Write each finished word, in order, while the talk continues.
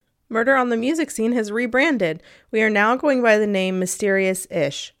Murder on the Music Scene has rebranded. We are now going by the name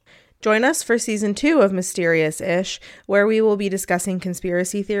Mysterious-ish. Join us for Season 2 of Mysterious-ish, where we will be discussing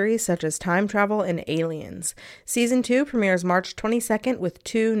conspiracy theories such as time travel and aliens. Season 2 premieres March 22nd with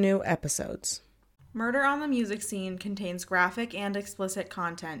 2 new episodes. Murder on the Music Scene contains graphic and explicit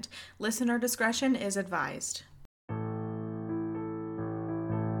content. Listener discretion is advised.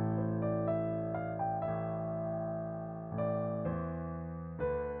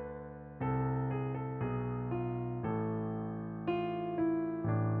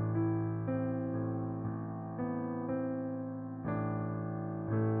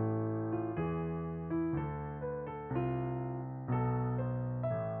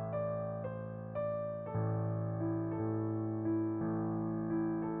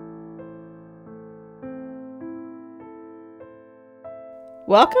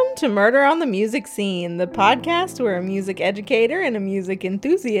 Welcome to Murder on the Music Scene, the podcast where a music educator and a music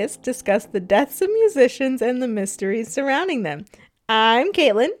enthusiast discuss the deaths of musicians and the mysteries surrounding them. I'm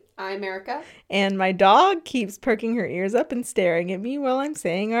Caitlin. I'm Erica. And my dog keeps perking her ears up and staring at me while I'm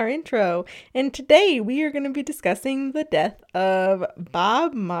saying our intro. And today we are going to be discussing the death of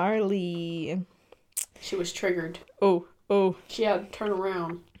Bob Marley. She was triggered. Oh. She had to turn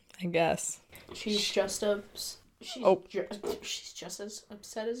around. I guess. She's just as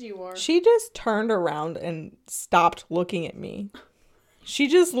upset as you are. She just turned around and stopped looking at me. She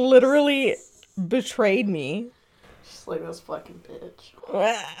just literally betrayed me. She's like, this fucking bitch.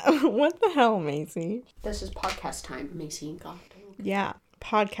 What the hell, Macy? This is podcast time, Macy and God. Yeah,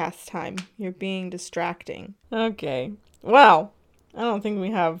 podcast time. You're being distracting. Okay. Well, I don't think we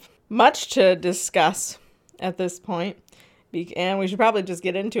have much to discuss at this point. And we should probably just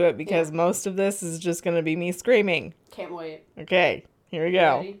get into it because most of this is just going to be me screaming. Can't wait. Okay, here we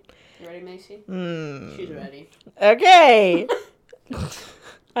go. You ready, Macy? She's ready. Okay.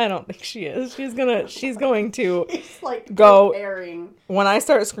 I don't think she is. She's going to It's like go. Preparing. When I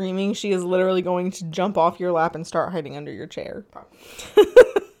start screaming, she is literally going to jump off your lap and start hiding under your chair. Probably.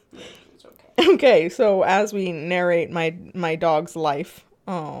 It's okay. Okay, so as we narrate my dog's life.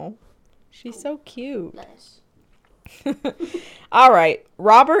 Oh, she's so cute. Nice. All right.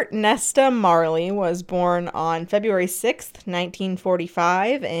 Robert Nesta Marley was born on February 6th,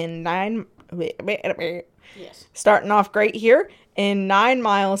 1945 starting off great here, in 9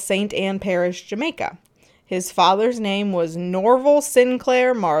 Mile, St. Anne Parish, Jamaica. His father's name was Norval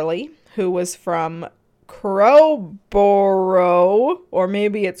Sinclair Marley, who was from Crowborough, or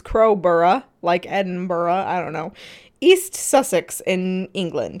maybe it's Crowborough, like Edinburgh, I don't know, East Sussex in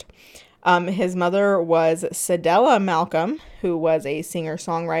England. His mother was Cedella Malcolm, who was a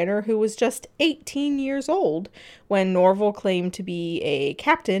singer-songwriter who was just 18 years old when Norval claimed to be a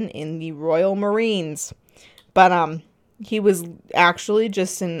captain in the Royal Marines. But he was actually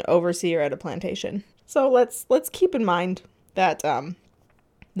just an overseer at a plantation. So let's keep in mind that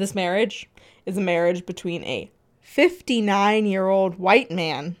this marriage is a marriage between a 59-year-old white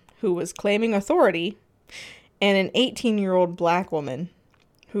man who was claiming authority and an 18-year-old black woman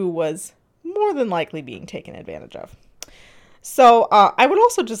who was more than likely being taken advantage of. So, I would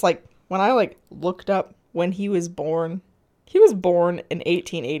also just, when I, looked up when he was born in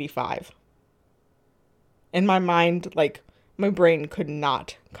 1885. In my mind, my brain could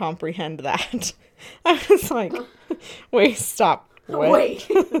not comprehend that. I was like, wait, stop. What? Wait.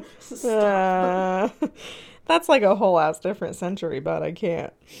 Stop. That's like a whole ass different century, but I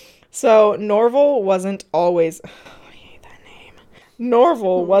can't. So, Norval wasn't always...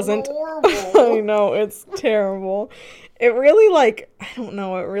 Norval wasn't... I know, it's terrible. It really, I don't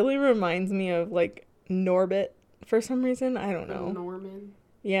know, it really reminds me of, Norbit for some reason. I don't know. Norman.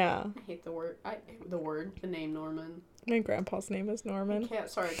 Yeah. I hate the word. The name Norman. My grandpa's name is Norman.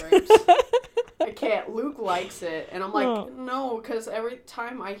 Sorry, Gramps. I can't. Luke likes it. And I'm like, no, because every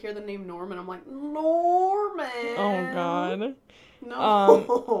time I hear the name Norman, I'm like, Norman. Oh, God.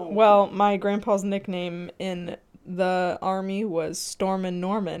 No. Well, my grandpa's nickname in the army was Stormin'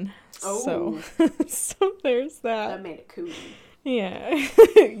 Norman. Oh. So there's that. That made it cool. Yeah.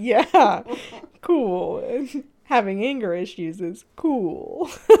 Yeah. Cool. Having anger issues is cool.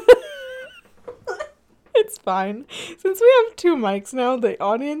 It's fine. Since we have 2 mics now, the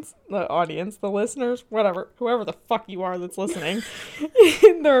listeners, whoever the fuck you are that's listening,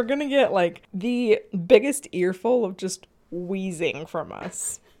 they're gonna get the biggest earful of just wheezing from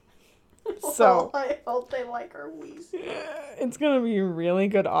us. So I hope they like our wheezing. It's going to be really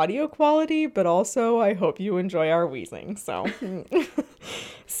good audio quality, but also I hope you enjoy our wheezing. So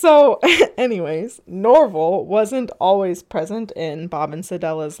anyways, Norval wasn't always present in Bob and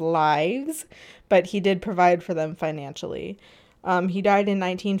Cedella's lives, but he did provide for them financially. He died in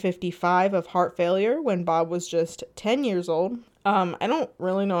 1955 of heart failure when Bob was just 10 years old. I don't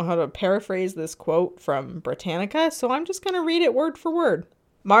really know how to paraphrase this quote from Britannica, so I'm just going to read it word for word.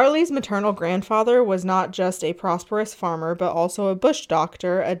 Marley's maternal grandfather was not just a prosperous farmer, but also a bush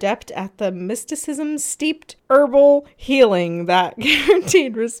doctor, adept at the mysticism-steeped herbal healing that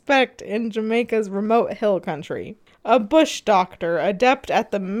guaranteed respect in Jamaica's remote hill country. A bush doctor, adept at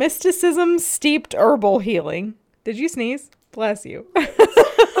the mysticism-steeped herbal healing. Did you sneeze? Bless you.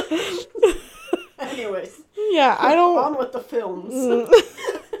 Anyways. Yeah, I don't... On with the films.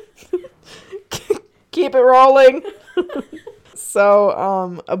 Keep it rolling.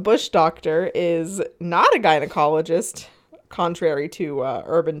 So, a bush doctor is not a gynecologist, contrary to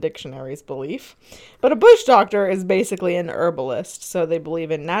Urban Dictionary's belief. But a bush doctor is basically an herbalist, so they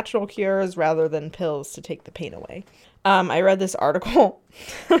believe in natural cures rather than pills to take the pain away. I read this article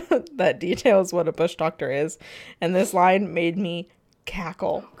that details what a bush doctor is, and this line made me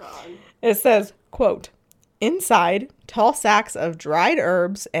cackle. Oh, God. It says, quote, "Inside, tall sacks of dried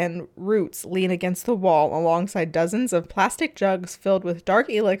herbs and roots lean against the wall alongside dozens of plastic jugs filled with dark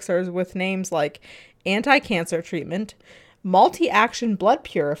elixirs with names like anti-cancer treatment, multi-action blood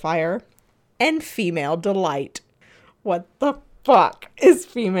purifier, and female delight." What the fuck is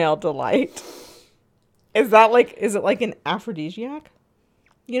female delight? Is it like an aphrodisiac?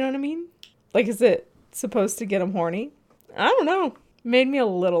 You know what I mean? Like, is it supposed to get them horny? I don't know. Made me a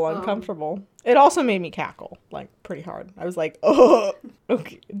little uncomfortable. It also made me cackle, like, pretty hard. I was like, oh,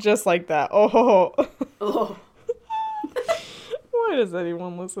 okay, just like that. Oh. Oh. Why does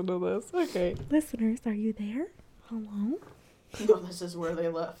anyone listen to this? Okay. Listeners, are you there? Hello? No, this is where they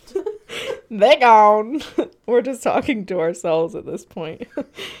left. They gone. We're just talking to ourselves at this point.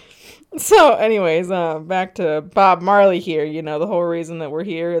 So, anyways, back to Bob Marley here. You know, the whole reason that we're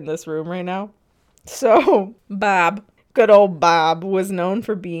here in this room right now. So, Bob, good old Bob, was known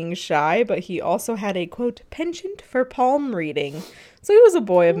for being shy, but he also had a, quote, penchant for palm reading. So he was a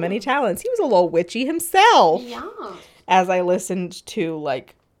boy of many talents. He was a little witchy himself. Yeah. As I listened to,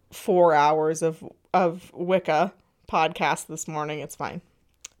 like, 4 hours of Wicca podcast this morning, it's fine.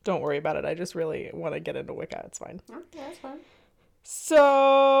 Don't worry about it. I just really want to get into Wicca. It's fine. Okay, that's fine.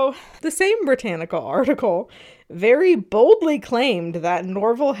 So, the same Britannica article very boldly claimed that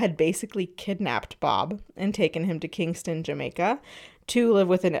Norval had basically kidnapped Bob and taken him to Kingston, Jamaica, to live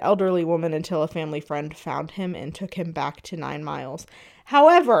with an elderly woman until a family friend found him and took him back to 9 Miles.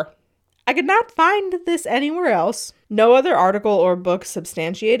 However, I could not find this anywhere else. No other article or book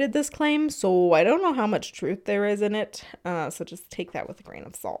substantiated this claim, so I don't know how much truth there is in it, so just take that with a grain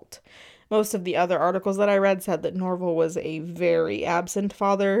of salt. Most of the other articles that I read said that Norval was a very absent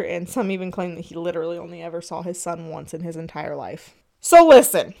father, and some even claim that he literally only ever saw his son once in his entire life. So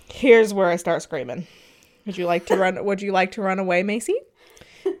listen, here's where I start screaming. Would you like to run away, Macy?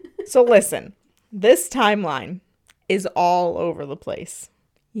 So listen, this timeline is all over the place.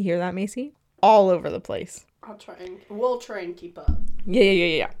 You hear that, Macy? All over the place. We'll try and keep up.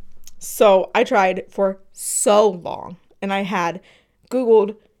 Yeah. So I tried for so long, and I had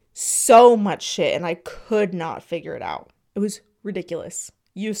Googled so much shit, and I could not figure it out. It was ridiculous.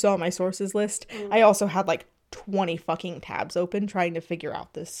 You saw my sources list. I also had like 20 fucking tabs open trying to figure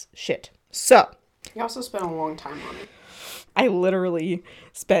out this shit. So You also spent a long time on it. I literally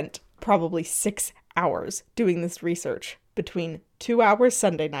spent probably 6 hours doing this research between 2 hours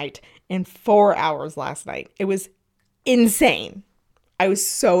Sunday night and 4 hours last night. It was insane. I was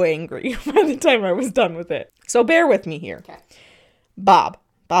so angry by the time I was done with it. So bear with me here. Okay. Bob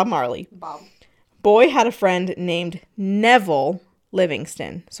Marley. Bob. Boy had a friend named Neville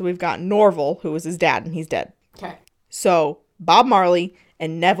Livingston. So we've got Norval, who was his dad, and he's dead. Okay. So Bob Marley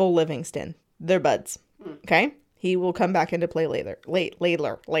and Neville Livingston, they're buds. Okay? He will come back into play later. Well,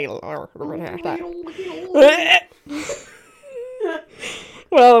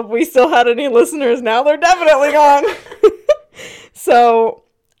 if we still had any listeners now, they're definitely gone. So,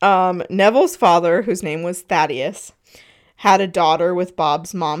 Neville's father, whose name was Thaddeus, had a daughter with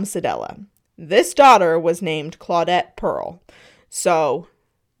Bob's mom, Cedella. This daughter was named Claudette Pearl. So,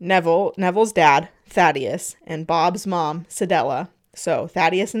 Neville's dad, Thaddeus, and Bob's mom, Cedella, so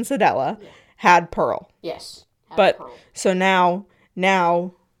Thaddeus and Cedella, had Pearl. Yes. But, Pearl. so now,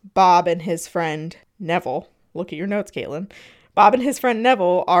 Bob and his friend Neville, look at your notes, Caitlin. Bob and his friend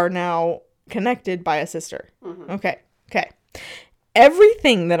Neville are now connected by a sister. Mm-hmm. Okay.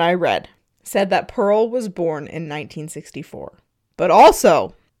 Everything that I read said that Pearl was born in 1964. But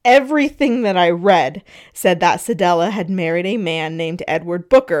also, everything that I read said that Cedella had married a man named Edward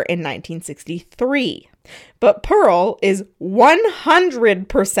Booker in 1963. But Pearl is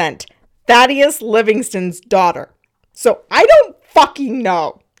 100% Thaddeus Livingston's daughter. So I don't fucking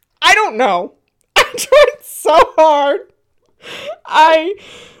know. I don't know. I tried so hard. I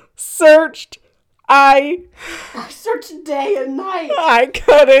searched. I searched day and night. I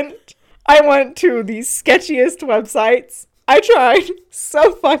couldn't. I went to the sketchiest websites. I tried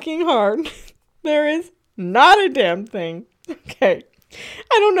so fucking hard. There is not a damn thing. Okay.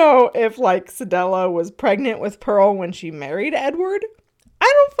 I don't know if, like, Sedella was pregnant with Pearl when she married Edward.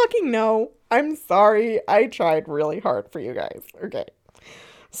 I don't fucking know. I'm sorry. I tried really hard for you guys. Okay.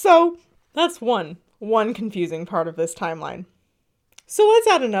 So, that's one confusing part of this timeline. So, let's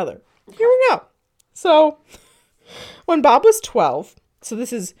add another. Here we go. So, when Bob was 12, so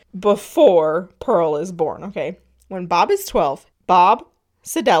this is before Pearl is born, okay? When Bob is 12, Bob,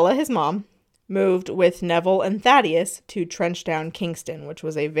 Sedella, his mom, moved with Neville and Thaddeus to Trenchtown, Kingston, which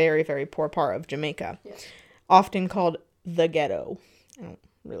was a very, very poor part of Jamaica. Yes. Often called the ghetto. I don't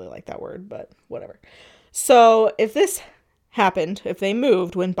really like that word, but whatever. So if this happened, if they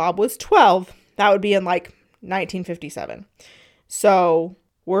moved when Bob was 12, that would be in like 1957. So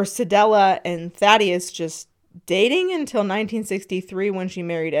were Sedella and Thaddeus just dating until 1963 when she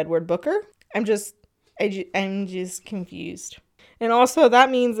married Edward Booker? I'm just confused. And also,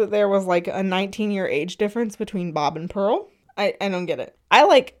 that means that there was, like, a 19-year age difference between Bob and Pearl. I don't get it.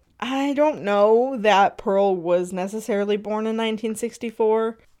 I don't know that Pearl was necessarily born in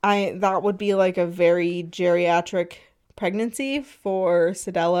 1964. That would be, like, a very geriatric pregnancy for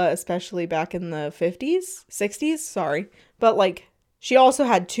Sedella, especially back in the 60s, sorry. But, like, she also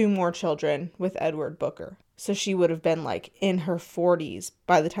had 2 more children with Edward Booker. So she would have been, like, in her 40s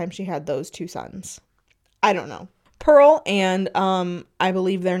by the time she had those 2 sons. I don't know. Pearl and, I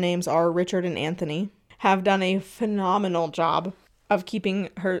believe their names are Richard and Anthony, have done a phenomenal job of keeping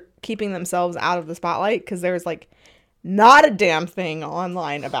themselves out of the spotlight, because there's, like, not a damn thing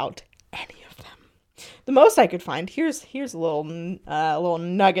online about any of them. The most I could find, here's a little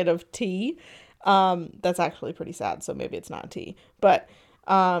nugget of tea. That's actually pretty sad, so maybe it's not tea. But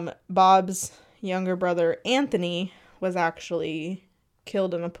Bob's younger brother, Anthony, was actually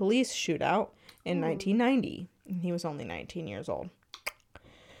killed in a police shootout in 1990. He was only 19 years old.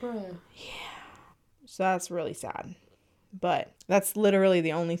 Bruh. Yeah. So that's really sad. But that's literally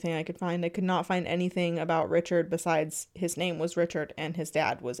the only thing I could find. I could not find anything about Richard besides his name was Richard and his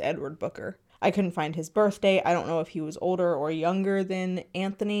dad was Edward Booker. I couldn't find his birthday. I don't know if he was older or younger than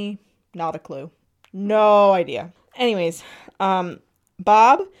Anthony. Not a clue. No idea. Anyways,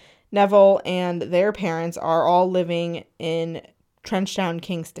 Bob, Neville, and their parents are all living in Trenchtown,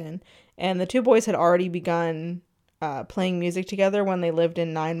 Kingston. And the 2 boys had already begun playing music together when they lived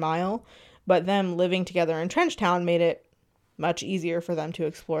in 9 Mile. But them living together in Trenchtown made it much easier for them to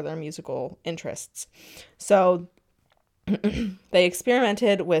explore their musical interests. So they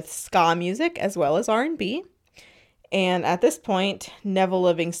experimented with ska music as well as R&B. And at this point, Neville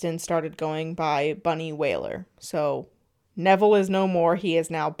Livingston started going by Bunny Wailer. So Neville is no more. He is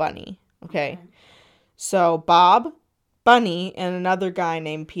now Bunny. Okay. So Bob, Bunny, and another guy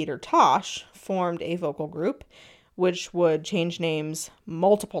named Peter Tosh formed a vocal group, which would change names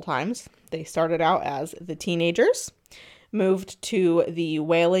multiple times. They started out as the Teenagers, moved to the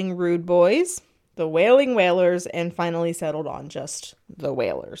Wailing Rude Boys, the Wailing Wailers, and finally settled on just the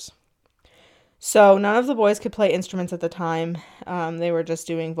Wailers. So none of the boys could play instruments at the time. They were just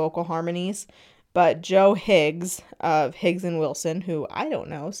doing vocal harmonies. But Joe Higgs of Higgs and Wilson, who I don't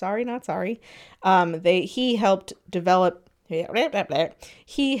know, sorry, not sorry, he helped the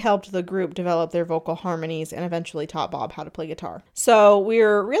group develop their vocal harmonies and eventually taught Bob how to play guitar. So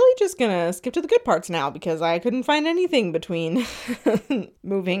we're really just gonna skip to the good parts now because I couldn't find anything between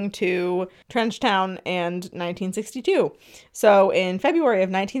moving to Trenchtown and 1962. So in February of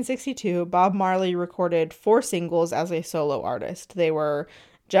 1962, Bob Marley recorded 4 singles as a solo artist. They were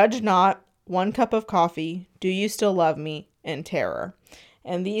Judge Not, One Cup of Coffee, Do You Still Love Me, and Terror.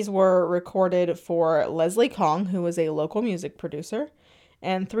 And these were recorded for Leslie Kong, who was a local music producer.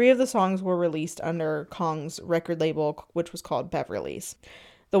 And 3 of the songs were released under Kong's record label, which was called Beverly's.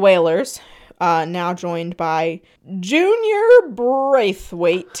 The Wailers, now joined by Junior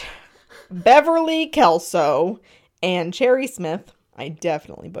Braithwaite, Beverly Kelso, and Cherry Smith. I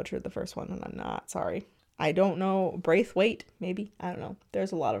definitely butchered the first one, and I'm not sorry. I don't know. Braithwaite, maybe? I don't know.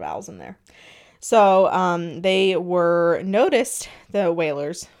 There's a lot of vowels in there. So they were noticed, the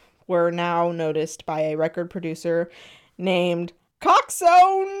Wailers were now noticed by a record producer named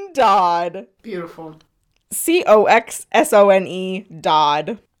Coxsone Dodd. Beautiful. Coxsone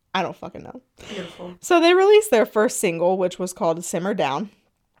Dodd. I don't fucking know. Beautiful. So they released their first single, which was called Simmer Down.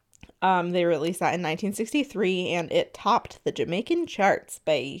 They released that in 1963, and it topped the Jamaican charts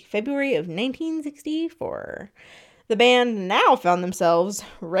by February of 1964. The band now found themselves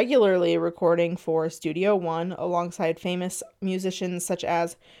regularly recording for Studio One alongside famous musicians such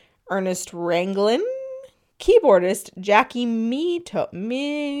as Ernest Ranglin, keyboardist Jackie Mittoo.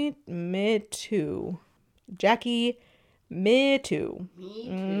 Jackie Mittoo.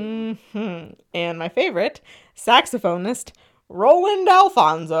 And my favorite, saxophonist Roland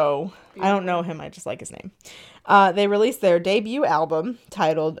Alfonso. I don't know him, I just like his name. They released their debut album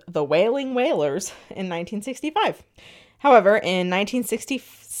titled The Wailing Wailers in 1965. However, in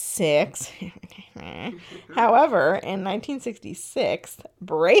 1966,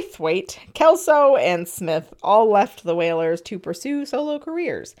 Braithwaite, Kelso, and Smith all left the Wailers to pursue solo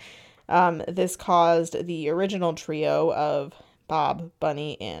careers. This caused the original trio of Bob,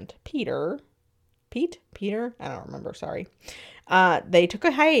 Bunny, and Peter. Peter? I don't remember, sorry. They took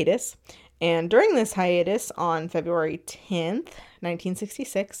a hiatus, and during this hiatus, on February 10th,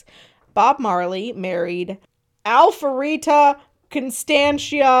 1966, Bob Marley married Alpharetta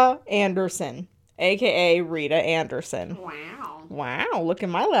Constantia Anderson, a.k.a. Rita Anderson. Wow, look at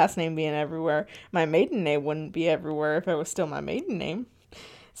my last name being everywhere. My maiden name wouldn't be everywhere if it was still my maiden name.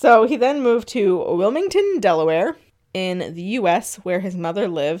 So he then moved to Wilmington, Delaware, in the U.S., where his mother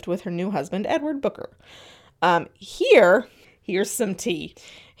lived with her new husband, Edward Booker. Here's some tea.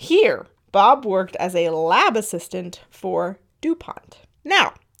 Here, Bob worked as a lab assistant for DuPont.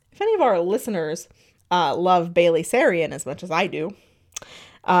 Now, if any of our listeners love Bailey Sarian as much as I do,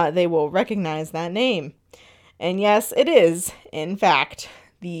 they will recognize that name. And yes, it is, in fact,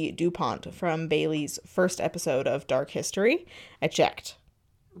 the DuPont from Bailey's first episode of Dark History. I checked.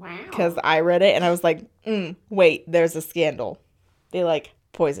 Wow. Because I read it and I was like, wait, there's a scandal. They, like,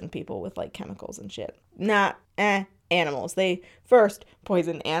 poison people with, like, chemicals and shit. Animals. They first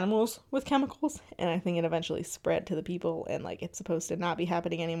poisoned animals with chemicals, and I think it eventually spread to the people, and, like, it's supposed to not be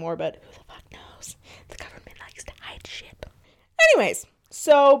happening anymore, but who the fuck knows? The government likes to hide shit. Anyways,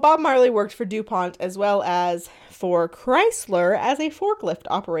 so Bob Marley worked for DuPont as well as for Chrysler as a forklift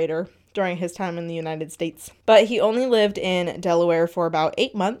operator during his time in the United States. But he only lived in Delaware for about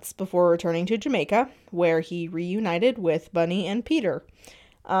 8 months before returning to Jamaica, where he reunited with Bunny and Peter.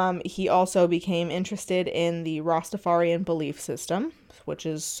 He also became interested in the Rastafarian belief system, which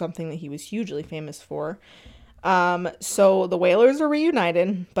is something that he was hugely famous for. So the Wailers are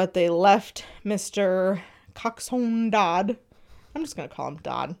reunited, but they left Mr. Coxsone Dodd. I'm just going to call him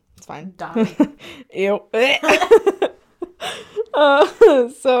Dodd. It's fine. Dodd. Ew.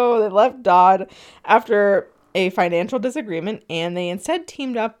 So they left Dodd after a financial disagreement, and they instead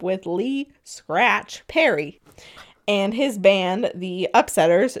teamed up with Lee Scratch Perry and his band, the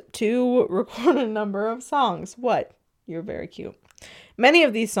Upsetters, to record a number of songs. What? You're very cute. Many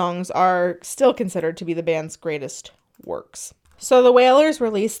of these songs are still considered to be the band's greatest works. So the Wailers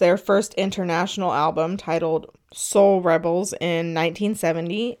released their first international album titled Soul Rebels in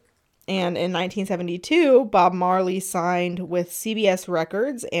 1970. And in 1972, Bob Marley signed with CBS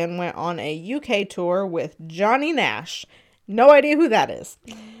Records and went on a UK tour with Johnny Nash. No idea who that is.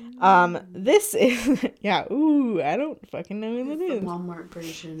 This is, I don't fucking know who that is. The Walmart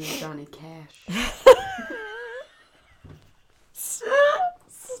version of Johnny Cash.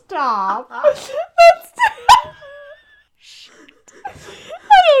 Stop. Shit. I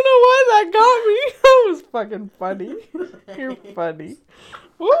don't know why that got me. That was fucking funny. You're funny.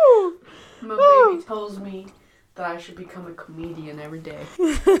 Woo! My baby tells me that I should become a comedian every day.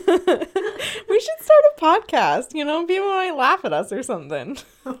 We should start a podcast, people might laugh at us or something.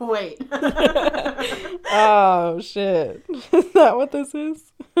 Wait. Oh, shit. Is that what this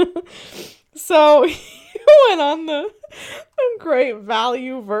is? So, he went on the Great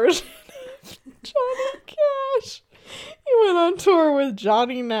Value version of Johnny Cash. He went on tour with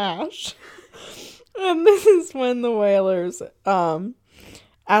Johnny Nash. And this is when the Wailers,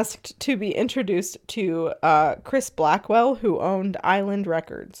 asked to be introduced to Chris Blackwell, who owned Island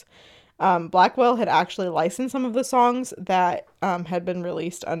Records. Blackwell had actually licensed some of the songs that had been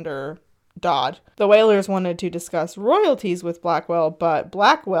released under Dodd. The Wailers wanted to discuss royalties with Blackwell, but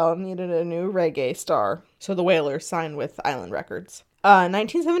Blackwell needed a new reggae star, so the Wailers signed with Island Records.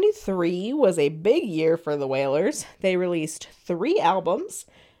 1973 was a big year for the Wailers. They released 3 albums,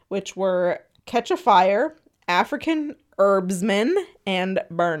 which were Catch a Fire, African Herbsman, and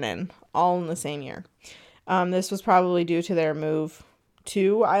Burnin', all in the same year. This was probably due to their move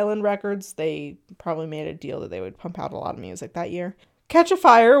to Island Records. They probably made a deal that they would pump out a lot of music that year. Catch a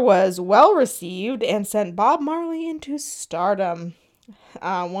Fire was well received and sent Bob Marley into stardom.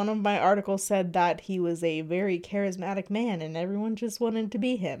 One of my articles said that he was a very charismatic man and everyone just wanted to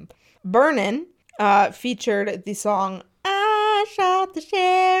be him. Burnin' featured the song I Shot the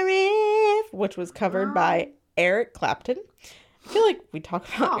Sheriff, which was covered by Eric Clapton. I feel like we talk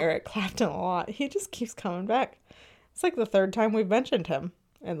about Oh. Eric Clapton a lot. He just keeps coming back. It's like the third time we've mentioned him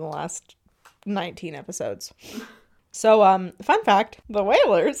in the last 19 episodes. So, fun fact, the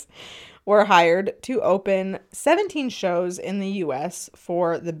Wailers were hired to open 17 shows in the U.S.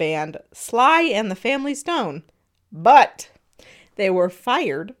 for the band Sly and the Family Stone. But they were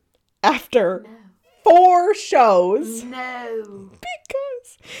fired after 4 shows No.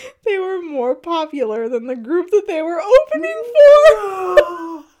 because they were more popular than the group that they were opening for.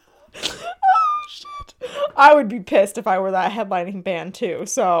 Oh, shit. I would be pissed if I were that headlining band, too.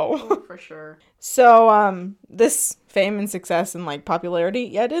 So, Oh, for sure. this fame and success and, like, popularity,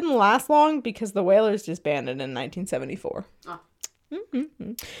 yeah, it didn't last long because the Wailers disbanded in 1974. Oh.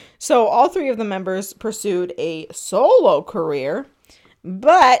 Mm-hmm. So, all 3 of the members pursued a solo career,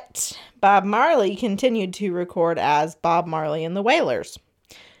 but Bob Marley continued to record as Bob Marley and the Wailers.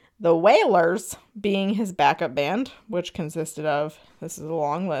 The Wailers being his backup band, which consisted of, this is a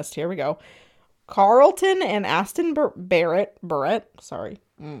long list, here we go, Carlton and Aston Barrett,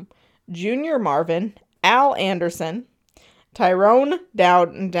 Junior Marvin, Al Anderson, Tyrone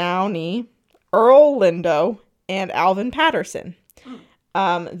Downey, Earl Lindo, and Alvin Patterson.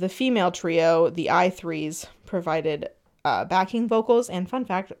 The female trio, the I3s, provided backing vocals, and fun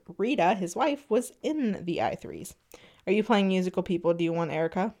fact, Rita, his wife, was in the I3s. Are you playing musical people? Do you want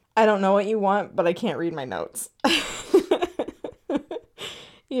Erica? I don't know what you want, but I can't read my notes.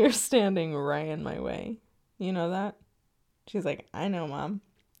 You're standing right in my way. You know that? She's like, I know, Mom.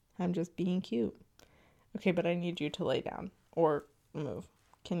 I'm just being cute. Okay, but I need you to lay down or move.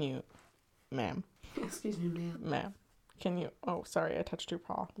 Can you, ma'am? Excuse me, ma'am. Ma'am. Can you, oh, sorry, I touched your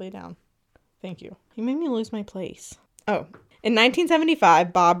paw. Lay down. Thank you. You made me lose my place. Oh. In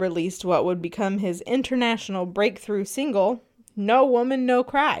 1975, Bob released what would become his international breakthrough single, No Woman, No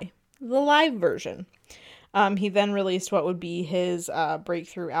Cry, the live version. He then released what would be his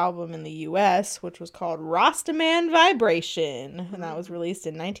breakthrough album in the U.S., which was called Rastaman Vibration, and that was released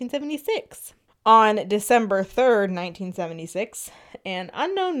in 1976. On December 3rd, 1976, an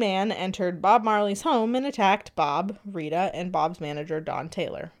unknown man entered Bob Marley's home and attacked Bob, Rita, and Bob's manager, Don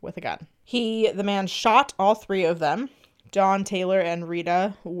Taylor, with a gun. The man shot all 3 of them. Don Taylor and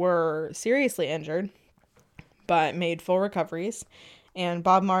Rita were seriously injured, but made full recoveries, and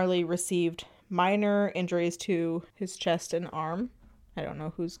Bob Marley received minor injuries to his chest and arm. I don't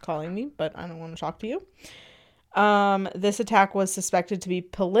know who's calling me, but I don't want to talk to you. This attack was suspected to be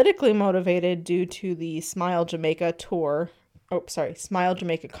politically motivated due to the Smile Jamaica Smile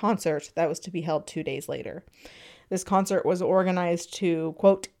Jamaica concert that was to be held 2 days later. This concert was organized to,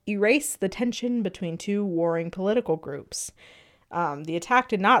 quote, erase the tension between 2 warring political groups. The attack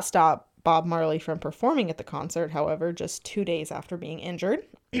did not stop Bob Marley from performing at the concert, however, just 2 days after being injured.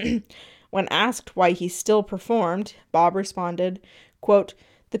 When asked why he still performed, Bob responded, quote,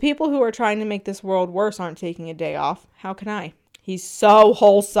 the people who are trying to make this world worse aren't taking a day off. How can I? He's so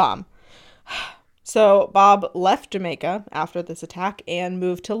wholesome. So Bob left Jamaica after this attack and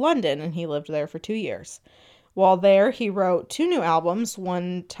moved to London, and he lived there for 2 years. While there, he wrote 2 new albums,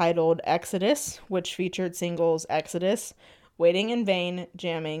 one titled Exodus, which featured singles Exodus, Waiting in Vain,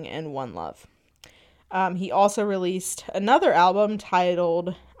 Jamming, and One Love. He also released another album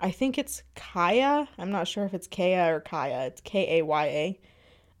titled, I think it's Kaya. I'm not sure if it's Kaya or Kaya. It's Kaya.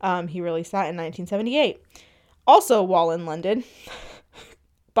 He released that in 1978. Also, while in London,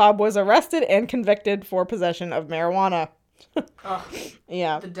 Bob was arrested and convicted for possession of marijuana. Oh,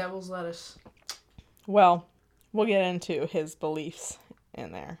 yeah. the devil's lettuce. Well, we'll get into his beliefs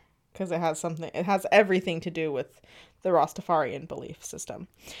in there because it has everything to do with the Rastafarian belief system.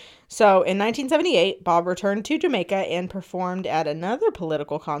 So in 1978, Bob returned to Jamaica and performed at another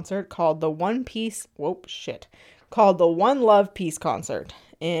political concert called the One Love Peace Concert,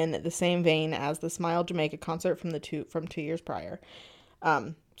 in the same vein as the Smile Jamaica concert from 2 years prior.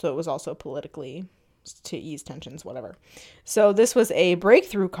 So it was also politically to ease tensions, whatever. So this was a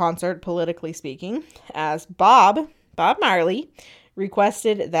breakthrough concert, politically speaking, as Bob Marley,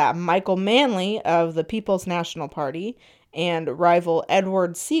 requested that Michael Manley of the People's National Party and rival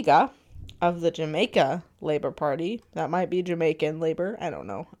Edward Seaga of the Jamaica Labour Party, that might be Jamaican Labour, I don't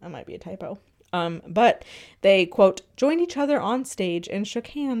know, that might be a typo, but they, quote, joined each other on stage and shook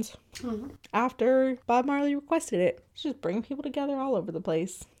hands after Bob Marley requested it. Just bring people together all over the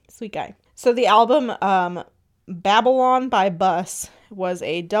place. Sweet guy. So the album, Babylon by Bus, was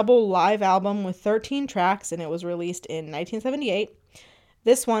a double live album with 13 tracks, and it was released in 1978.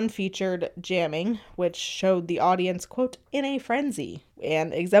 This one featured jamming, which showed the audience, quote, in a frenzy,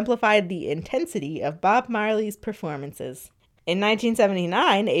 and exemplified the intensity of Bob Marley's performances. In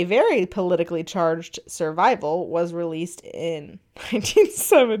 1979, a very politically charged Survival was released in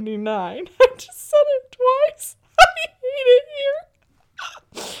 1979. I just said it twice. I hate it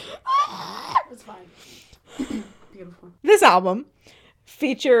here. It's fine. Beautiful. This album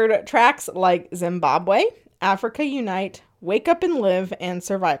featured tracks like Zimbabwe, Africa Unite, Wake Up and Live, and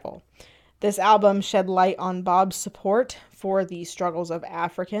Survival. This album shed light on Bob's support for the struggles of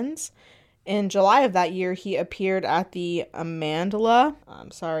Africans. In July of that year, he appeared at the Amandla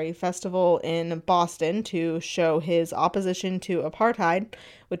Festival in Boston to show his opposition to apartheid,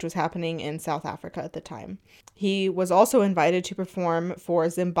 which was happening in South Africa at the time. He was also invited to perform for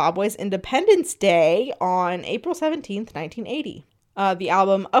Zimbabwe's Independence Day on April 17th, 1980. The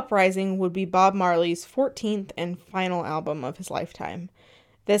album Uprising would be Bob Marley's 14th and final album of his lifetime.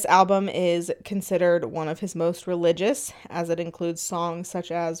 This album is considered one of his most religious, as it includes songs such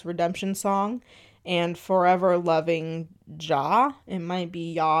as Redemption Song and Forever Loving Jah. It might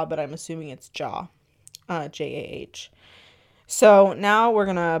be Yah, but I'm assuming it's Jah, J-A-H. So now we're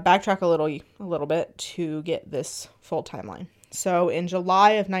going to backtrack a little bit to get this full timeline. So in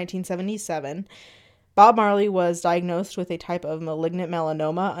July of 1977, Bob Marley was diagnosed with a type of malignant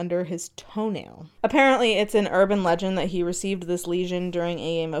melanoma under his toenail. Apparently, it's an urban legend that he received this lesion during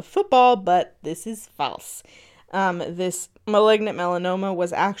a game of football, but this is false. This malignant melanoma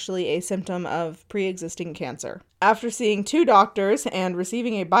was actually a symptom of pre-existing cancer. After seeing 2 doctors and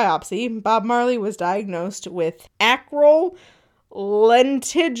receiving a biopsy, Bob Marley was diagnosed with acral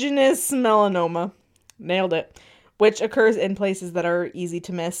lentiginous melanoma. Nailed it. Which occurs in places that are easy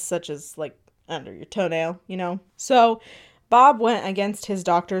to miss, such as like under your toenail, you know. So Bob went against his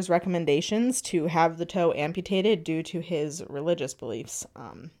doctor's recommendations to have the toe amputated due to his religious beliefs.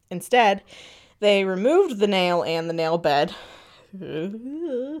 Instead, they removed the nail and the nail bed,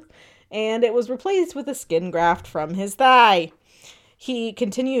 and it was replaced with a skin graft from his thigh. He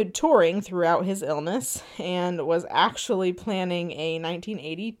continued touring throughout his illness and was actually planning a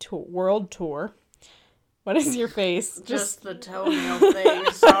 1980 world tour. What is your face? Just the toenail thing,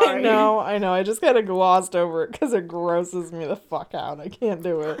 sorry. I know. I just kind of glossed over it because it grosses me the fuck out. I can't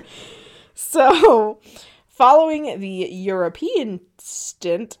do it. So, following the European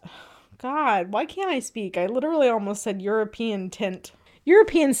stint... God, why can't I speak? I literally almost said European stint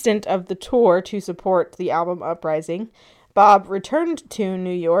of the tour to support the album Uprising, Bob returned to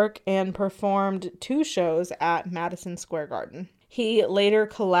New York and performed 2 shows at Madison Square Garden. He later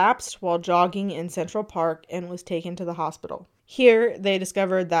collapsed while jogging in Central Park and was taken to the hospital. Here, they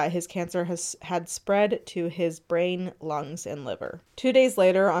discovered that his cancer had spread to his brain, lungs, and liver. 2 days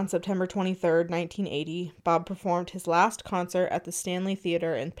later, on September 23rd, 1980, Bob performed his last concert at the Stanley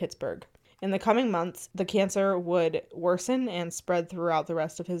Theater in Pittsburgh. In the coming months, the cancer would worsen and spread throughout the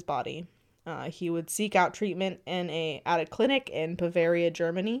rest of his body. He would seek out treatment at a clinic in Bavaria,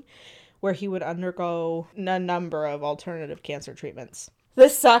 Germany, where he would undergo a number of alternative cancer treatments.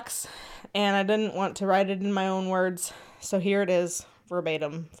 This sucks, and I didn't want to write it in my own words, so here it is,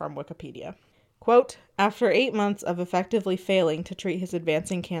 verbatim from Wikipedia. Quote, after 8 months of effectively failing to treat his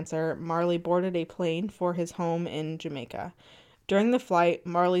advancing cancer, Marley boarded a plane for his home in Jamaica. During the flight,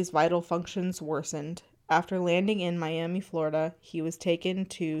 Marley's vital functions worsened. After landing in Miami, Florida, he was taken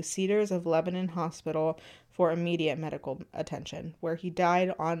to Cedars of Lebanon Hospital for immediate medical attention, where he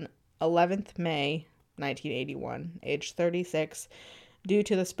died on 11th May 1981, age 36, due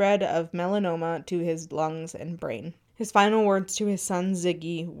to the spread of melanoma to his lungs and brain. His final words to his son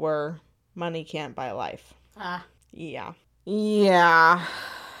Ziggy were, "Money can't buy life." Yeah. Yeah.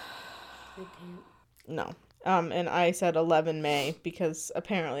 It can't. No. And I said 11 May because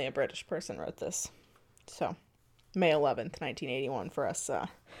apparently a British person wrote this. So, May 11th, 1981 for us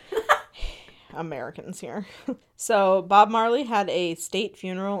Americans here. So, Bob Marley had a state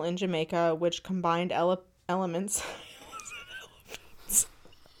funeral in Jamaica which combined elements.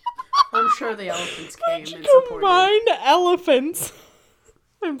 I'm sure the elephants came and supported. Combined elephants.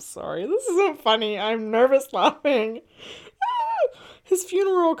 I'm sorry, this isn't funny. I'm nervous laughing. His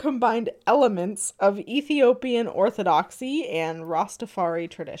funeral combined elements of Ethiopian Orthodoxy and Rastafari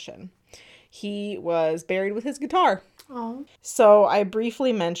tradition. He was buried with his guitar. Oh. So I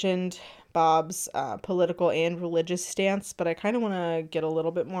briefly mentioned Bob's political and religious stance, but I kind of want to get a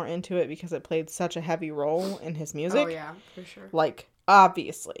little bit more into it because it played such a heavy role in his music. Oh, yeah, for sure. Like,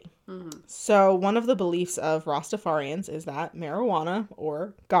 obviously. Mm-hmm. So one of the beliefs of Rastafarians is that marijuana,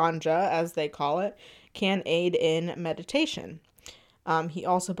 or ganja as they call it, can aid in meditation. He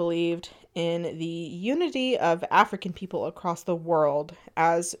also believed in the unity of African people across the world,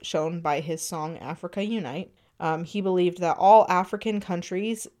 as shown by his song Africa Unite. He believed that all African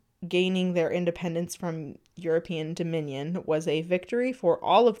countries gaining their independence from European dominion was a victory for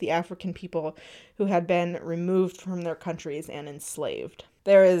all of the African people who had been removed from their countries and enslaved.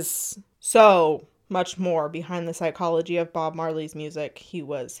 There is so much more behind the psychology of Bob Marley's music. He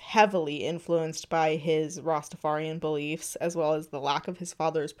was heavily influenced by his Rastafarian beliefs, as well as the lack of his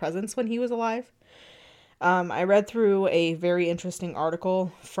father's presence when he was alive. I read through a very interesting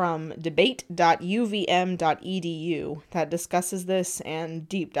article from debate.uvm.edu that discusses this and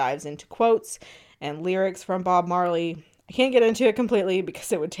deep dives into quotes and lyrics from Bob Marley. I can't get into it completely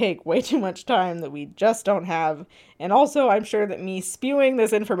because it would take way too much time that we just don't have. And also, I'm sure that me spewing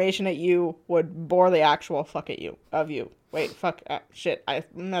this information at you would bore the actual fuck of you. Wait, fuck, shit, I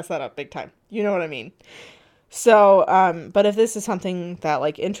messed that up big time. You know what I mean. So, but if this is something that,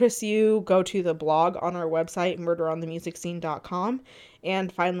 like, interests you, go to the blog on our website, murderonthemusicscene.com,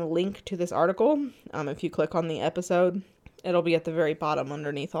 and find the link to this article. If you click on the episode, it'll be at the very bottom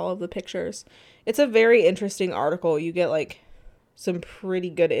underneath all of the pictures. It's a very interesting article. You get, like, some pretty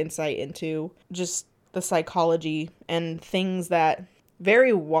good insight into just the psychology and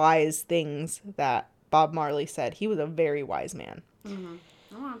very wise things that Bob Marley said. He was a very wise man. Mm-hmm.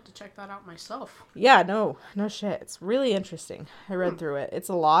 I'm gonna have to check that out myself. Yeah, no shit. It's really interesting. I read through it. It's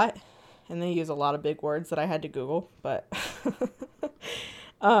a lot, and they use a lot of big words that I had to Google, but...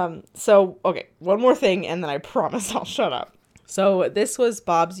 So, okay, one more thing, and then I promise I'll shut up. So, this was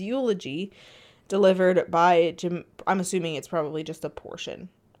Bob's eulogy delivered by Jim... I'm assuming it's probably just a portion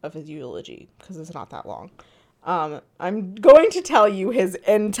of his eulogy, because it's not that long. I'm going to tell you his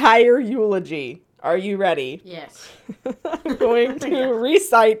entire eulogy. Are you ready? Yes. I'm going to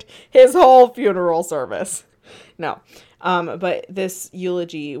recite his whole funeral service. No. But this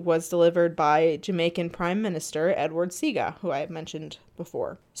eulogy was delivered by Jamaican Prime Minister Edward Seaga, who I have mentioned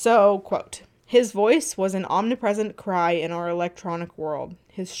before. So, quote, "His voice was an omnipresent cry in our electronic world.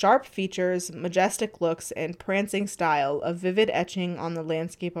 His sharp features, majestic looks, and prancing style a vivid etching on the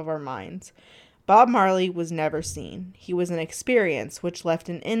landscape of our minds. Bob Marley was never seen. He was an experience which left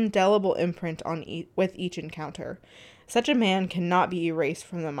an indelible imprint on with each encounter. Such a man cannot be erased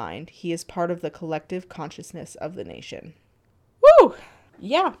from the mind. He is part of the collective consciousness of the nation." Woo!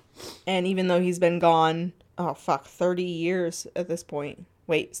 Yeah. And even though he's been gone, 30 years at this point.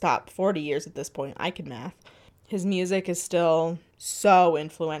 Wait, stop. 40 years at this point. I can math. His music is still so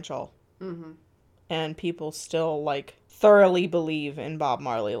influential. Mm-hmm. And people still, like, thoroughly believe in Bob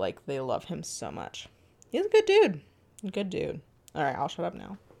Marley. Like, they love him so much. He's a good dude. Good dude. All right, I'll shut up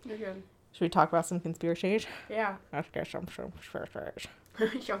now. You're good. Should we talk about some conspiracies? Yeah. Let's get some conspiracies.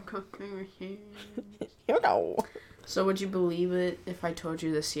 You know. So would you believe it if I told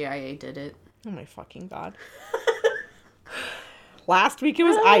you the CIA did it? Oh my fucking god. Last week it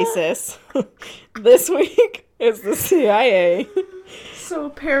was ISIS. This week it's the CIA. So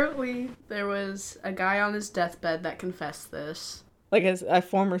apparently there was a guy on his deathbed that confessed this. Like a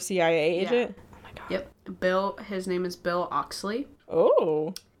former CIA agent? Yeah. Oh my god. Yep. His name is Bill Oxley.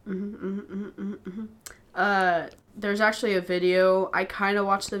 Oh. There's actually a video. I kind of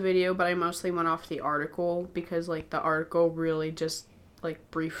watched the video, but I mostly went off the article because, like, the article really just, like,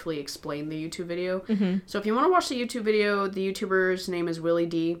 briefly explained the YouTube video. Mm-hmm. So if you want to watch the YouTube video, the YouTuber's name is Willie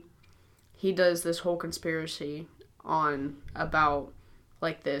D. He does this whole conspiracy about,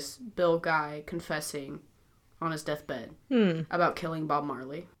 like, this Bill guy confessing on his deathbed about killing Bob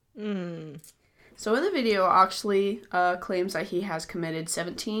Marley. So in the video, Oxley claims that he has committed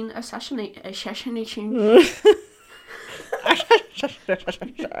 17 assassinations.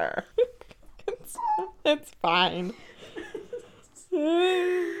 It's fine.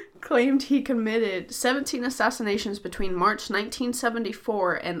 Claimed he committed 17 assassinations between March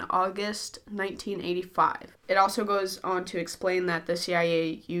 1974 and August 1985. It also goes on to explain that the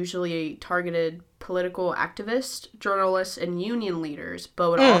CIA usually targeted political activists, journalists, and union leaders,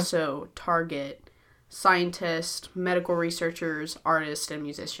 but would also target scientists, medical researchers, artists, and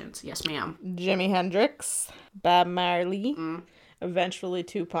musicians. Yes, ma'am. Jimi Hendrix, Bob Marley, eventually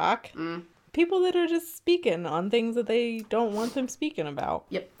Tupac. People that are just speaking on things that they don't want them speaking about.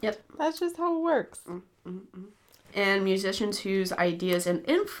 Yep. That's just how it works. And musicians whose ideas and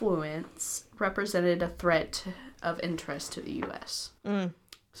influence represented a threat of interest to the U.S.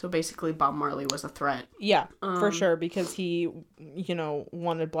 So basically, Bob Marley was a threat. Yeah, for sure, because he,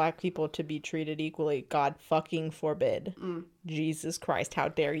 wanted black people to be treated equally. God fucking forbid. Jesus Christ, how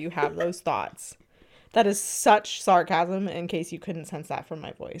dare you have those thoughts. That is such sarcasm, in case you couldn't sense that from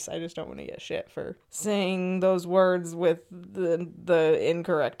my voice. I just don't want to get shit for saying those words with the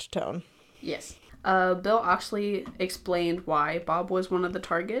incorrect tone. Yes. Bill Oxley explained why Bob was one of the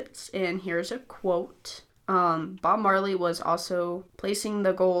targets, and here's a quote. Bob Marley was also placing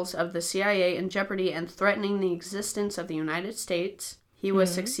the goals of the CIA in jeopardy and threatening the existence of the United States. He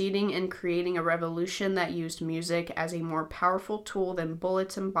was succeeding in creating a revolution that used music as a more powerful tool than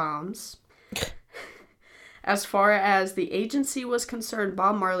bullets and bombs. As far as the agency was concerned,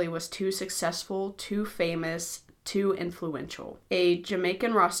 Bob Marley was too successful, too famous, too influential. A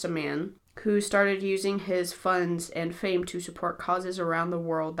Jamaican Rastaman who started using his funds and fame to support causes around the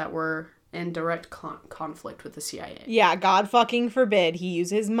world that were in direct conflict with the CIA. Yeah, God fucking forbid he use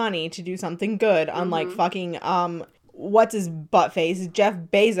his money to do something good, unlike fucking, what's his butt face? Jeff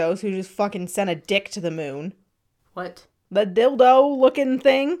Bezos, who just fucking sent a dick to the moon. What? The dildo-looking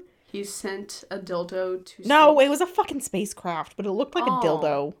thing? He sent a dildo to No, space? it was a fucking spacecraft, but it looked like a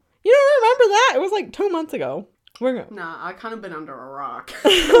dildo. You don't remember that? It was like 2 months ago. Nah, I've kind of been under a rock.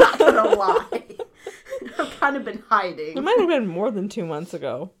 Not gonna lie. I've kind of been hiding. It might have been more than 2 months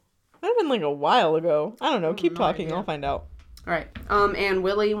ago. Might have been like a while ago. I don't know. Keep talking. idea. I'll find out. All right. And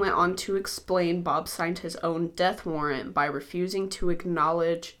Willie went on to explain Bob signed his own death warrant by refusing to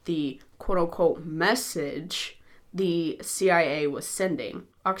acknowledge the quote-unquote message the CIA was sending.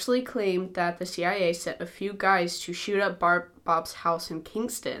 Oxley claimed that the CIA sent a few guys to shoot up Bob's house in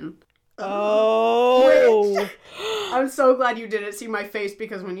Kingston. Oh. I'm so glad you didn't see my face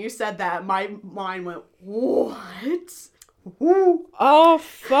because when you said that, my mind went, what? Ooh. Oh,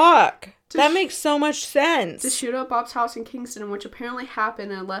 fuck. That makes so much sense. To shoot up Bob's house in Kingston, which apparently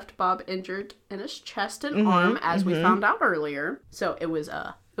happened and left Bob injured in his chest and arm, as we found out earlier. So it was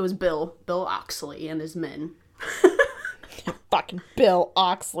Bill Oxley and his men. Fucking Bill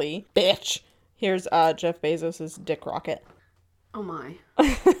Oxley. Bitch. Here's Jeff Bezos' dick rocket. Oh my.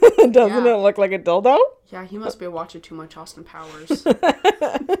 Doesn't it look like a dildo? Yeah, he must be watching too much Austin Powers.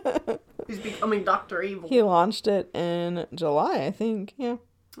 He's becoming Dr. Evil. He launched it in July, I think. Yeah.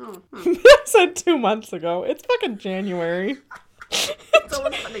 Oh, I said 2 months ago. It's fucking January. It's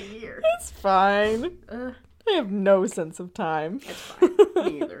almost been a year. It's fine. I have no sense of time. It's fine.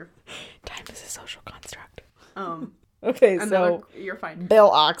 Me either. Time is a social construct. Okay, so you're fine. Bill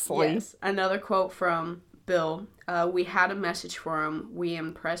Oxley. Yes. Another quote from Bill. We had a message for him. We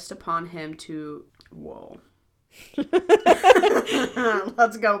impressed upon him to... Whoa.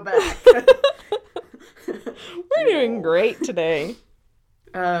 Let's go back. We're doing great today.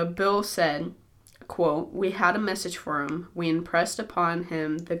 Bill said, quote, we had a message for him. We impressed upon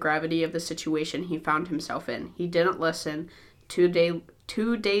him the gravity of the situation he found himself in. He didn't listen. 2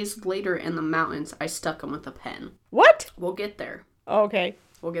 days later in the mountains, I stuck him with a pen. What? We'll get there. Okay.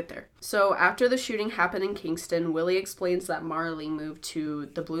 We'll get there. So after the shooting happened in Kingston, Willie explains that Marley moved to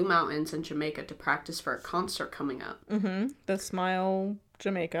the Blue Mountains in Jamaica to practice for a concert coming up. The Smile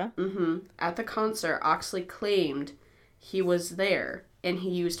Jamaica. At the concert, Oxley claimed he was there, and he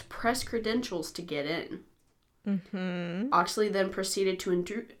used press credentials to get in. Oxley then proceeded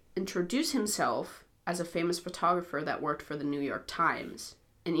to introduce himself as a famous photographer that worked for the New York Times,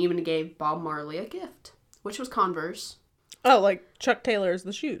 and even gave Bob Marley a gift, which was Converse. Oh, like Chuck Taylor's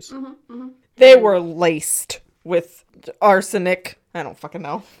the shoes. They were laced with arsenic. I don't fucking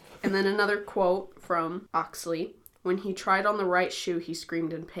know. And then another quote from Oxley. When he tried on the right shoe, he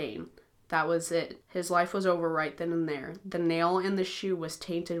screamed in pain. That was it. His life was over right then and there. The nail in the shoe was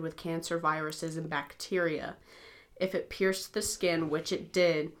tainted with cancer viruses and bacteria. If it pierced the skin, which it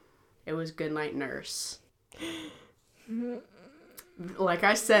did, it was goodnight nurse. Like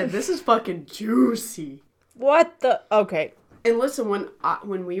I said, this is fucking juicy. What the? Okay. And listen,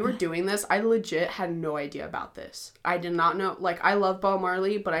 when we were doing this, I legit had no idea about this. I did not know, like, I love Bob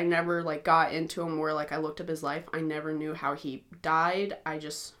Marley, but I never, like, got into him where, like, I looked up his life. I never knew how he died. I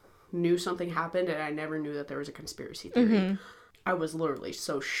just knew something happened, and I never knew that there was a conspiracy theory. I was literally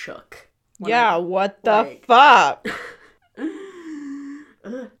so shook. Yeah, what the fuck?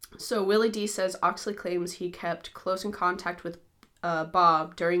 So Willie D says Oxley claims he kept close in contact with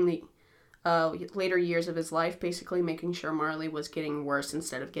Bob during the later years of his life, basically making sure Marley was getting worse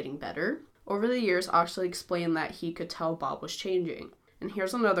instead of getting better. Over the years, Oxley explained that he could tell Bob was changing. And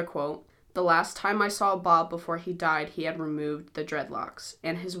here's another quote. The last time I saw Bob before he died, he had removed the dreadlocks,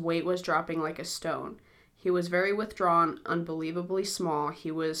 and his weight was dropping like a stone. He was very withdrawn, unbelievably small. He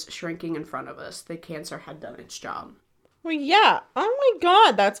was shrinking in front of us. The cancer had done its job. Well, yeah. Oh my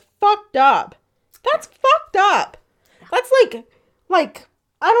god, that's fucked up. That's fucked up. That's like,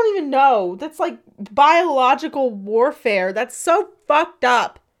 I don't even know. That's like biological warfare. That's so fucked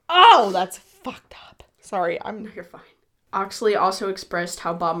up. Oh, that's fucked up. Sorry, No, you're fine. Oxley also expressed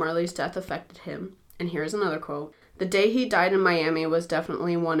how Bob Marley's death affected him. And here's another quote. The day he died in Miami was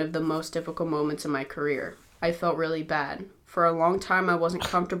definitely one of the most difficult moments in my career. I felt really bad. For a long time, I wasn't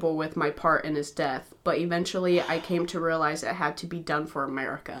comfortable with my part in his death, but eventually I came to realize it had to be done for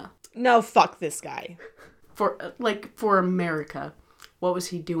America. No, fuck this guy. For America. What was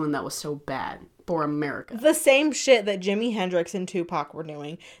he doing that was so bad? For America. The same shit that Jimi Hendrix and Tupac were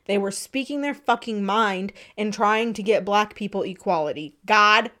doing. They were speaking their fucking mind and trying to get black people equality.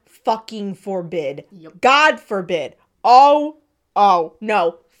 God fucking forbid. Yep. God forbid. Oh,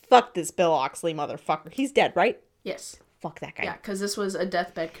 no. Fuck this Bill Oxley motherfucker. He's dead, right? Yes. Fuck that guy. Yeah, because this was a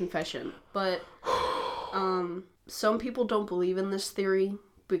deathbed confession. But some people don't believe in this theory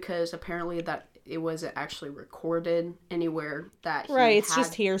because apparently that it wasn't actually recorded anywhere that he Right, it's had,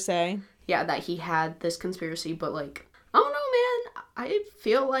 just hearsay. Yeah, that he had this conspiracy. But like, I don't know, man. I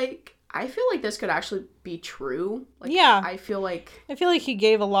feel like this could actually be true. Like, Yeah. I feel like he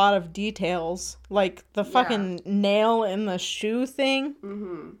gave a lot of details. Like the fucking nail in the shoe thing.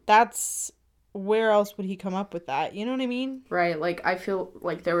 Mm-hmm. That's... Where else would he come up with that? You know what I mean? Right, like, I feel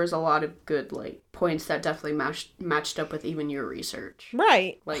like there was a lot of good, like, points that definitely matched up with even your research.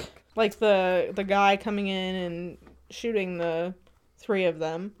 Right. Like the guy coming in and shooting the 3 of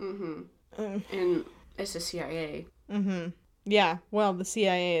them. Mm-hmm. And it's the CIA. Mm-hmm. Yeah, well, the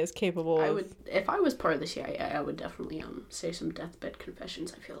CIA is capable of... If I was part of the CIA, I would definitely, say some deathbed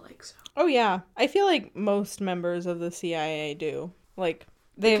confessions, I feel like, so. Oh, yeah. I feel like most members of the CIA do. Like...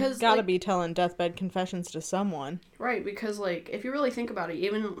 They've got to be telling deathbed confessions to someone. Right, because, like, if you really think about it,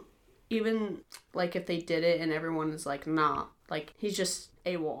 even like, if they did it and everyone is like, nah, like, he's just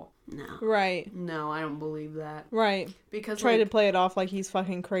AWOL. No. Right. No, I don't believe that. Right. Because, Try to play it off like he's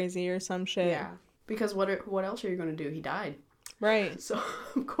fucking crazy or some shit. Yeah. Because what else are you going to do? He died. Right. So,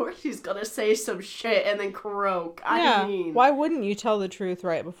 of course he's gonna say some shit and then croak. Yeah. I mean... Why wouldn't you tell the truth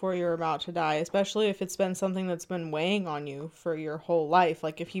right before you're about to die? Especially if it's been something that's been weighing on you for your whole life.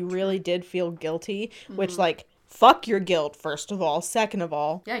 Like, if you really did feel guilty, which, like, fuck your guilt, first of all. Second of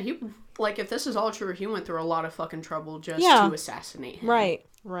all. Yeah, if this is all true, he went through a lot of fucking trouble just to assassinate him.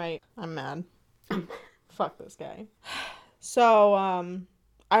 Right. I'm mad. Fuck this guy. So, I'm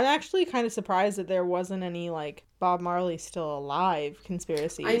actually kind of surprised that there wasn't any, like, Bob Marley still alive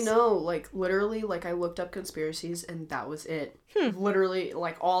conspiracies. I know, like, literally, like, I looked up conspiracies and that was it. Literally,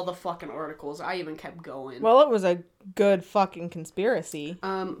 like, all the fucking articles. I even kept going. Well, it was a good fucking conspiracy.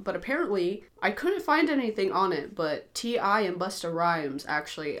 But apparently, I couldn't find anything on it, but T.I. and Busta Rhymes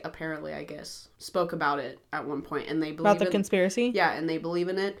actually, apparently, I guess, spoke about it at one point, and they believe About the conspiracy? Yeah, and they believe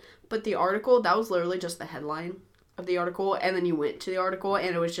in it. But the article, that was literally just the headline of the article, and then you went to the article,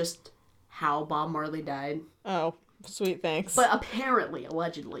 and it was just how Bob Marley died. Oh, sweet, thanks. But apparently,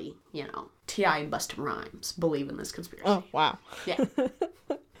 allegedly, T.I. and Busta Rhymes believe in this conspiracy. Oh, wow. Yeah.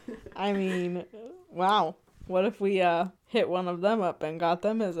 I mean, wow. What if we hit one of them up and got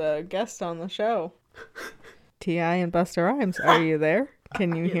them as a guest on the show? T.I. and Busta Rhymes, are you there?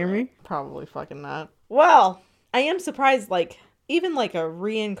 Can you hear me? Probably fucking not. Well, I am surprised, like, even like a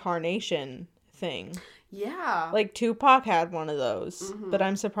reincarnation thing. Yeah. Like, Tupac had one of those, but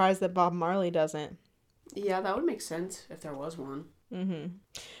I'm surprised that Bob Marley doesn't. Yeah, that would make sense if there was one.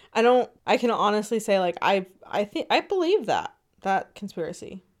 I can honestly say, like, I believe that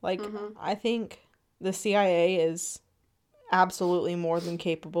conspiracy. Like, I think the CIA is absolutely more than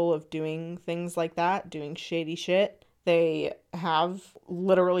capable of doing things like that, doing shady shit. They have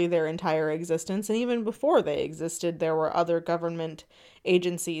literally their entire existence, and even before they existed, there were other government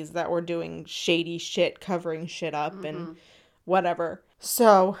agencies that were doing shady shit, covering shit up and whatever.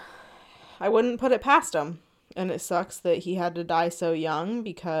 So, I wouldn't put it past him. And it sucks that he had to die so young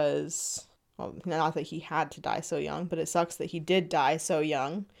because, well, not that he had to die so young, but it sucks that he did die so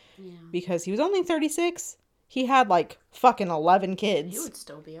young because he was only 36. He had, like, fucking 11 kids. He would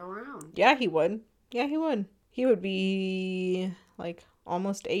still be around. Yeah, he would. He would be, like,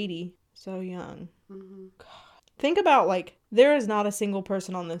 almost 80. So young. God. Think about, like, there is not a single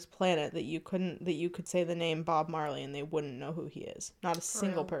person on this planet that you could say the name Bob Marley and they wouldn't know who he is. Not a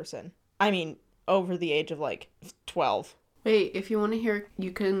single person. I mean, over the age of, like, 12. Wait, if you want to hear,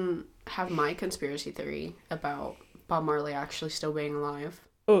 you can have my conspiracy theory about Bob Marley actually still being alive.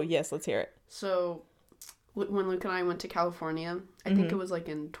 Oh, yes, let's hear it. So, when Luke and I went to California, I think it was, like,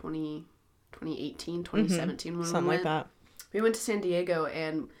 in 2018, 2017 when Something we went. like that. We went to San Diego,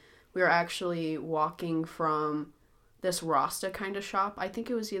 and we were actually walking from this Rasta kind of shop. I think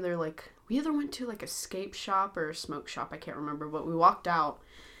it was either, like, we either went to, like, a scape shop or a smoke shop. I can't remember, but we walked out.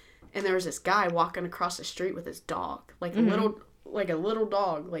 And there was this guy walking across the street with his dog. Like a little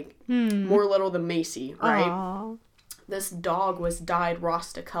dog. Like, more little than Macy, right? Aww. This dog was dyed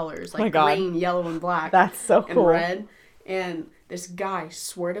Rasta colors. Oh my Like God. green, yellow, and black. That's so cool. And red. And this guy,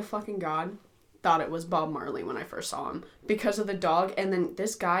 swear to fucking God, thought it was Bob Marley when I first saw him because of the dog. And then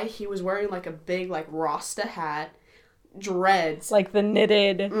this guy, he was wearing like a big like Rasta hat, dreads. Like the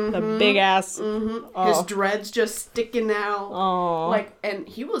knitted, the big ass. Mm-hmm. Oh. His dreads just sticking out. Oh. Like, and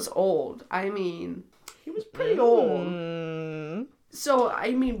he was old. I mean, he was pretty old. So,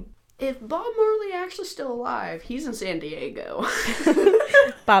 I mean, if Bob Marley actually still alive, he's in San Diego.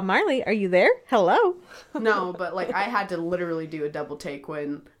 Bob Marley, are you there? Hello. No, but like I had to literally do a double take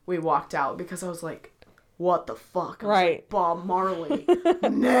when we walked out because I was like, what the fuck? I was like, Bob Marley.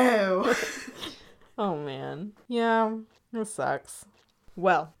 No. Oh man. Yeah, it sucks.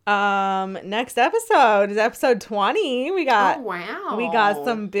 Well, next episode is episode 20. We got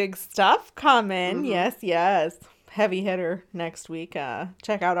some big stuff coming. Yes. Heavy hitter next week.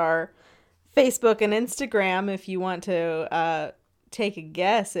 Check out our Facebook and Instagram if you want to take a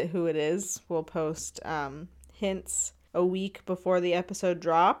guess at who it is. We'll post hints a week before the episode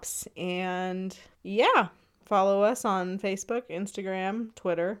drops. And yeah, follow us on Facebook, Instagram,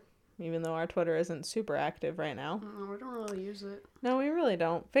 Twitter, even though our Twitter isn't super active right now. No, we don't really use it. No, we really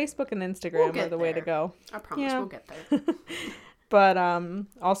don't. Facebook and Instagram are the way to go. I promise we'll get there. But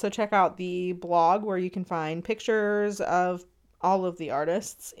also check out the blog where you can find pictures of all of the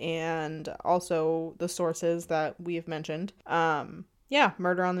artists and also the sources that we've mentioned.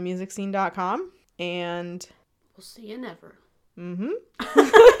 murderonthemusicscene.com. And we'll see you never.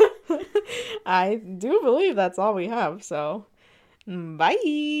 I do believe that's all we have, so bye.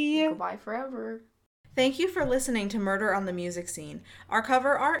 Goodbye forever. Thank you for listening to Murder on the Music Scene. Our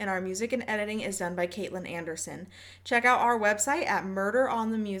cover art and our music and editing is done by Caitlin Anderson. Check out our website at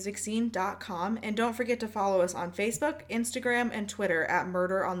murderonthemusicscene.com and don't forget to follow us on Facebook, Instagram, and Twitter at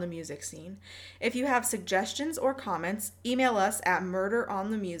Murder on the Music Scene. If you have suggestions or comments, email us at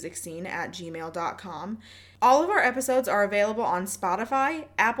murderonthemusicscene@gmail.com. All of our episodes are available on Spotify,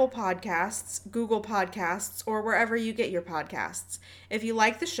 Apple Podcasts, Google Podcasts, or wherever you get your podcasts. If you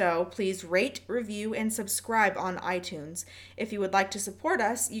like the show, please rate, review, and subscribe on iTunes. If you would like to support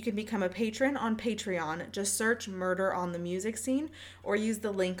us, you can become a patron on Patreon. Just search Murder on the Music Scene or use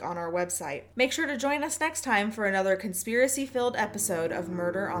the link on our website. Make sure to join us next time for another conspiracy-filled episode of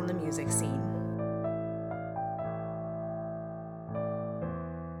Murder on the Music Scene.